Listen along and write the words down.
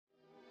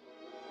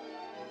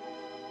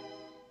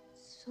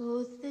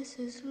So this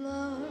is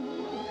love.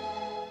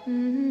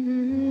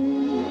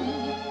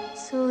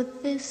 So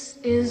this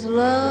is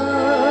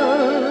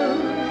love.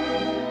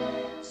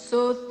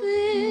 So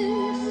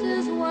this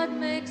is what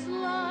makes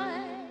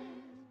life.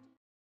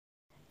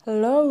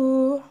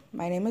 Hello,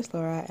 my name is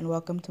Laura and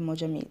welcome to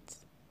Moja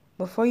Meets.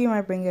 Before you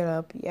might bring it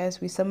up, yes,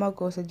 we somehow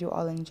ghosted you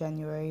all in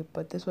January,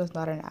 but this was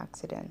not an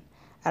accident.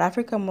 At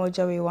Africa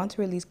Moja, we want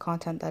to release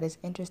content that is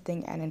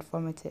interesting and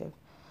informative.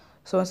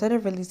 So instead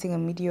of releasing a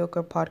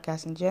mediocre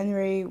podcast in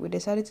January, we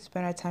decided to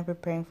spend our time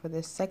preparing for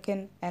this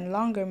second and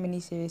longer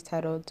mini-series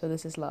titled So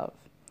This Is Love.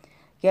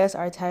 Yes,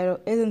 our title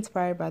is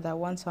inspired by that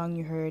one song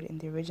you heard in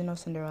the original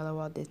Cinderella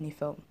Walt Disney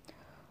film.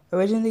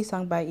 Originally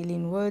sung by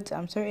Eileen Woods,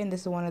 I'm certain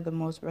this is one of the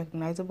most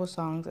recognizable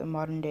songs in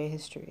modern day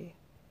history.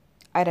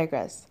 I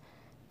digress.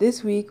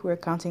 This week, we're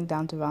counting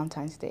down to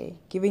Valentine's Day,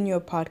 giving you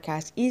a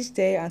podcast each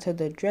day until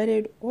the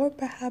dreaded or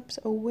perhaps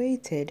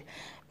awaited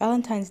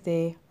Valentine's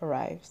Day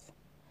arrives.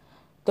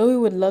 Though we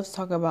would love to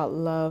talk about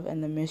love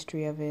and the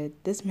mystery of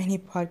it, this mini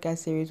podcast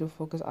series will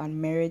focus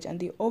on marriage and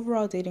the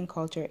overall dating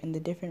culture in the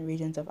different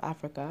regions of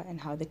Africa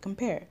and how they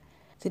compare.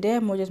 Today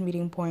at Moja's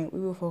Meeting Point, we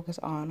will focus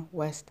on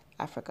West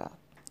Africa.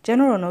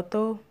 General note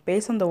though,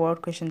 based on the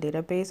World Christian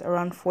Database,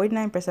 around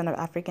 49% of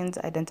Africans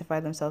identify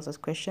themselves as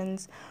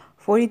Christians,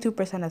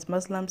 42% as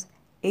Muslims,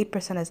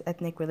 8% as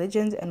ethnic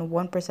religions, and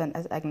 1%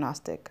 as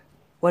agnostic.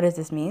 What does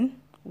this mean?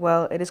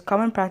 Well, it is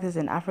common practice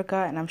in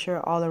Africa and I'm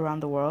sure all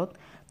around the world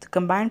to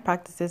combine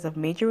practices of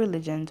major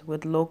religions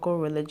with local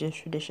religious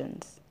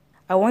traditions.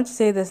 I want to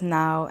say this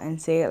now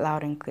and say it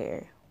loud and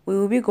clear. We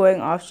will be going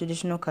off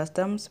traditional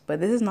customs, but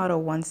this is not a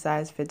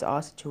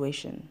one-size-fits-all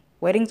situation.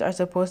 Weddings are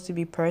supposed to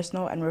be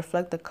personal and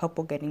reflect the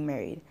couple getting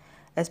married.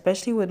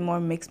 Especially with more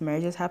mixed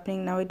marriages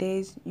happening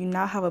nowadays, you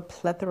now have a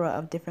plethora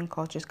of different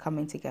cultures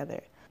coming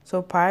together.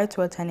 So prior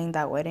to attending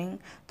that wedding,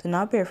 do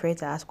not be afraid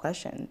to ask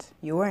questions.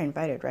 You were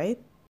invited, right?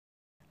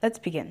 Let's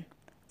begin.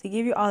 To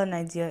give you all an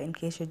idea in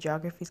case your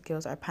geography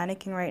skills are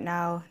panicking right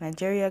now,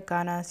 Nigeria,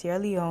 Ghana, Sierra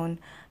Leone,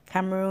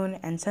 Cameroon,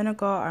 and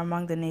Senegal are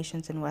among the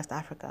nations in West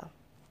Africa.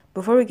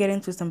 Before we get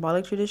into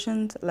symbolic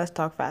traditions, let's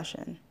talk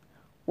fashion.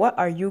 What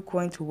are you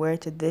going to wear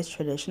to this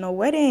traditional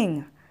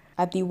wedding?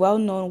 At the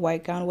well-known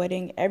white gown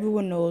wedding,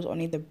 everyone knows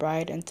only the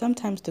bride and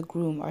sometimes the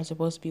groom are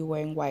supposed to be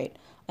wearing white,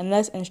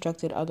 unless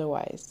instructed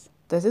otherwise.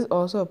 Does this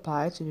also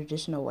apply to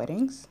traditional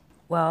weddings?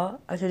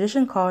 Well, a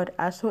tradition called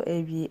Aso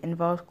Ebi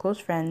involves close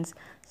friends,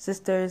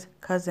 sisters,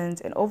 cousins,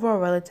 and overall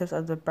relatives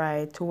of the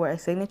bride to wear a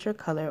signature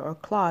color or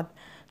cloth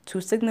to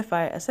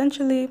signify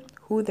essentially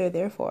who they're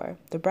there for,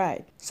 the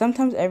bride.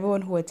 Sometimes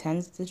everyone who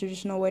attends the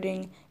traditional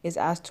wedding is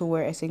asked to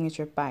wear a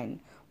signature bind,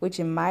 which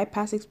in my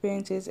past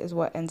experiences is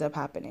what ends up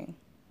happening.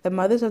 The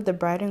mothers of the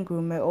bride and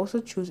groom may also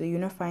choose a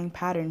unifying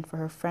pattern for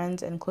her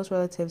friends and close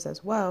relatives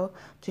as well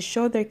to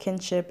show their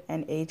kinship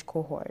and age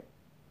cohort.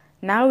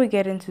 Now we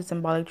get into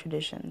symbolic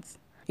traditions.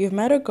 You've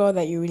met a girl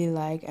that you really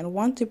like and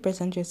want to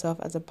present yourself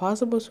as a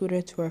possible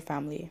suitor to her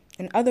family.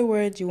 In other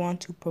words, you want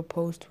to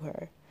propose to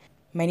her.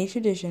 Many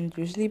traditions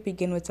usually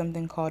begin with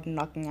something called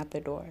knocking at the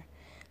door.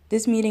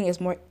 This meeting is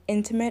more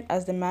intimate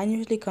as the man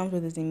usually comes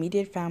with his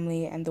immediate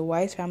family and the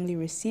wife's family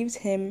receives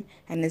him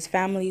and his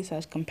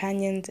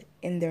family/companions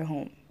in their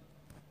home.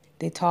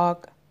 They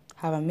talk,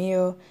 have a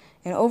meal,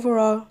 and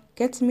overall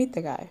get to meet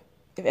the guy.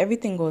 If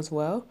everything goes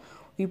well,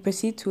 we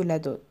proceed to la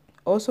dot,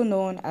 also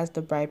known as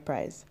the bride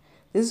price.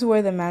 This is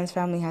where the man's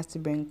family has to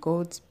bring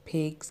goats,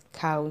 pigs,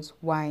 cows,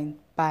 wine,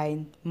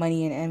 buy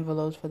money in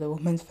envelopes for the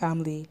woman's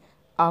family,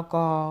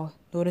 alcohol,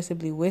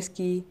 noticeably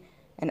whiskey,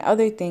 and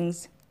other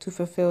things to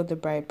fulfill the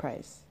bride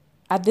price.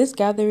 At this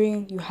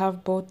gathering, you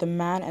have both the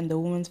man and the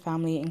woman's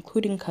family,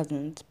 including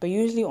cousins, but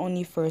usually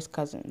only first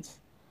cousins.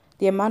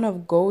 The amount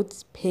of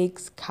goats,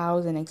 pigs,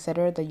 cows, and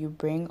etc. that you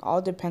bring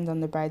all depends on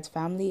the bride's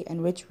family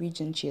and which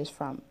region she is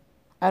from.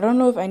 I don't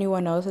know if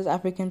anyone else's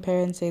African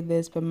parents say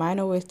this, but mine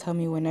always tell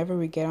me whenever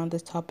we get on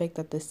this topic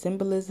that the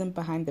symbolism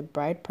behind the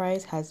bride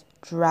price has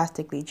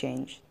drastically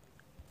changed.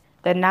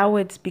 That now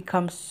it's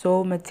become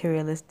so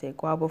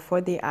materialistic, while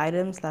before the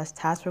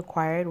items/tasks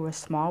required were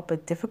small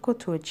but difficult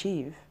to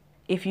achieve.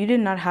 If you did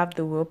not have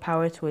the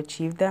willpower to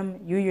achieve them,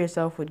 you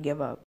yourself would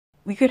give up.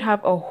 We could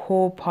have a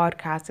whole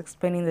podcast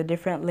explaining the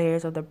different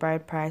layers of the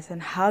bride price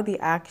and how the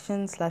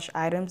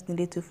actions/items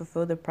needed to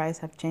fulfill the price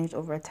have changed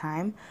over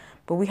time,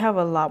 but we have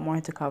a lot more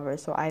to cover,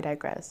 so I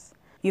digress.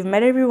 You've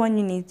met everyone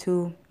you need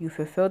to, you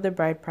fulfilled the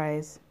bride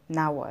price,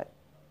 now what?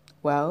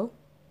 Well,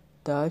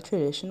 the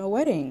traditional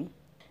wedding.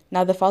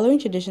 Now, the following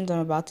traditions I'm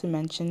about to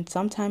mention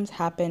sometimes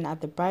happen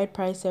at the bride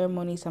price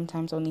ceremony,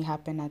 sometimes only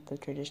happen at the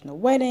traditional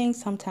wedding,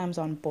 sometimes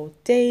on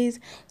both days.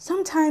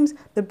 Sometimes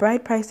the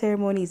bride price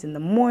ceremony is in the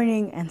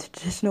morning and the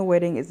traditional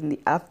wedding is in the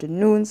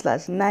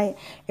afternoon/night.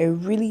 It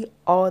really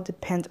all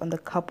depends on the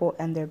couple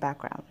and their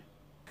background.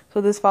 So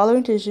this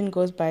following tradition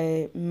goes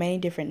by many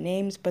different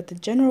names, but the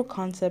general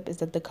concept is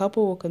that the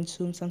couple will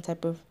consume some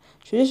type of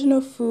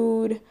traditional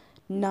food,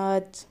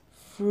 nut,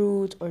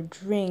 fruit, or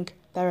drink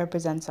that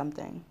represents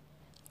something.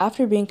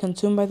 After being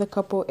consumed by the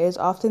couple, it is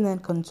often then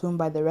consumed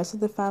by the rest of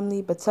the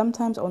family, but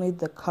sometimes only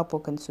the couple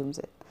consumes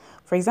it.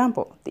 For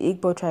example, the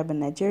Igbo tribe in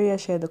Nigeria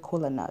share the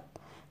kola nut.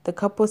 The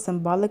couple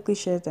symbolically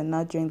shares the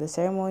nut during the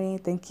ceremony,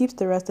 then keeps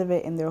the rest of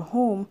it in their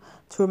home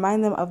to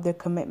remind them of their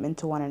commitment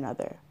to one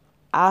another.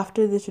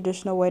 After the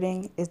traditional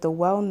wedding is the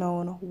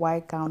well-known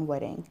white gown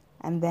wedding,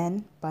 and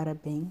then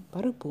bada bing,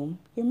 bada boom,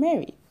 you're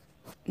married.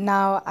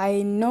 Now,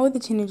 I know the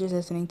teenagers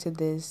listening to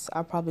this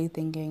are probably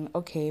thinking,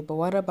 okay, but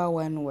what about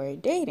when we're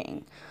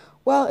dating?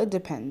 Well, it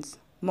depends.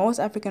 Most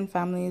African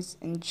families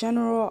in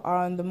general are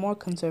on the more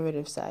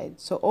conservative side,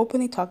 so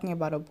openly talking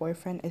about a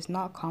boyfriend is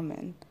not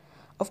common.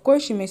 Of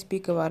course, you may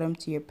speak about him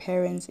to your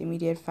parents,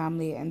 immediate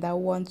family, and that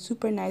one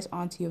super nice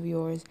auntie of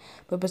yours,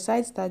 but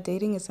besides that,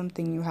 dating is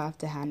something you have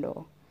to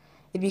handle.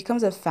 It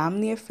becomes a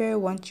family affair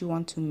once you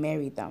want to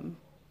marry them.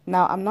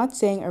 Now, I'm not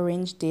saying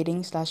arranged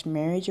dating slash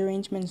marriage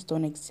arrangements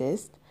don't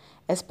exist.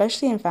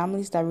 Especially in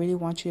families that really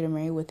want you to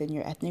marry within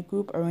your ethnic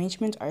group,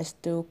 arrangements are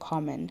still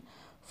common.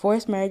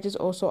 Forced marriages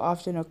also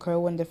often occur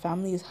when the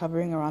family is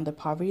hovering around the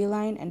poverty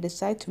line and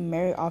decide to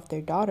marry off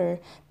their daughter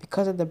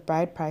because of the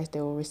bride price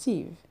they will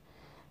receive.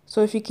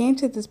 So if you came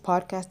to this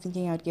podcast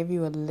thinking I'd give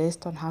you a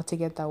list on how to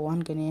get that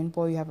one Ghanaian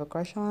boy you have a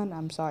crush on,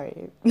 I'm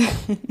sorry.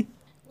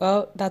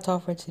 Well, that's all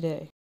for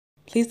today.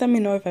 Please let me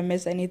know if I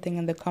missed anything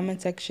in the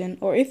comment section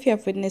or if you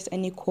have witnessed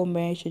any cool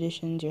marriage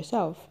traditions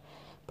yourself.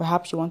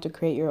 Perhaps you want to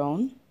create your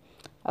own?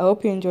 I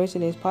hope you enjoyed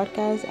today's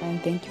podcast and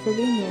thank you for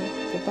being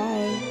here.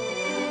 Goodbye.